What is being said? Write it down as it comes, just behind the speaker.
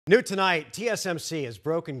New tonight, TSMC has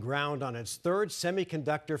broken ground on its third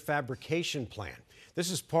semiconductor fabrication plant. This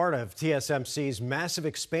is part of TSMC's massive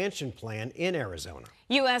expansion plan in Arizona.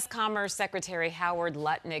 U.S. Commerce Secretary Howard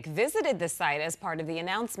Lutnick visited the site as part of the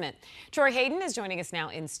announcement. Troy Hayden is joining us now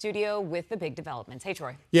in studio with the big developments. Hey,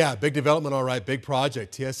 Troy. Yeah, big development, all right, big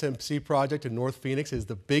project. TSMC project in North Phoenix is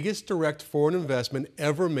the biggest direct foreign investment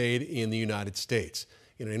ever made in the United States.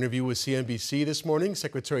 In an interview with CNBC this morning,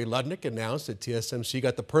 Secretary Lutnick announced that TSMC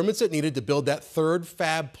got the permits it needed to build that third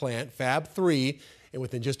fab plant, Fab 3, and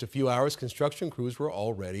within just a few hours, construction crews were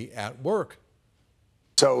already at work.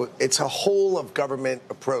 So it's a whole of government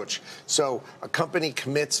approach. So a company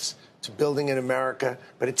commits to building in America,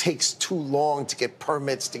 but it takes too long to get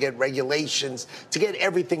permits, to get regulations, to get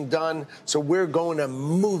everything done. So we're going to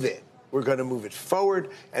move it. We're going to move it forward.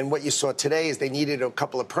 And what you saw today is they needed a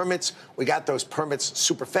couple of permits. We got those permits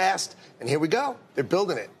super fast, and here we go. They're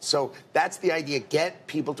building it. So that's the idea. Get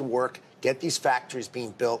people to work, get these factories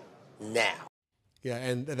being built now. Yeah,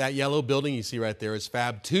 and that yellow building you see right there is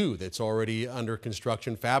Fab 2 that's already under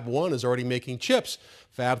construction. Fab 1 is already making chips.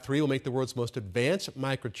 Fab 3 will make the world's most advanced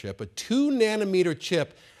microchip, a 2-nanometer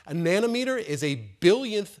chip. A nanometer is a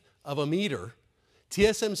billionth of a meter.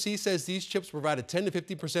 TSMC says these chips provide a 10 to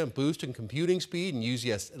 50% boost in computing speed and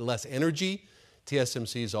use less energy.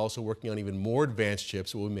 TSMC is also working on even more advanced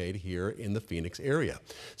chips that will be made here in the Phoenix area.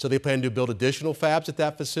 So they plan to build additional fabs at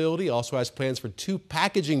that facility. Also has plans for 2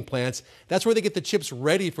 packaging plants. That's where they get the chips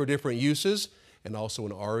ready for different uses, and also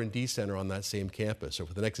an R&D center on that same campus. So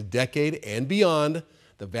for the next decade and beyond,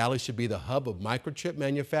 the Valley should be the hub of microchip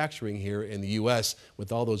manufacturing here in the U.S.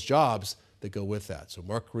 with all those jobs that go with that. So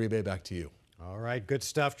Mark Caribe, back to you. All right, good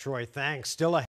stuff, Troy. Thanks. Still ahead.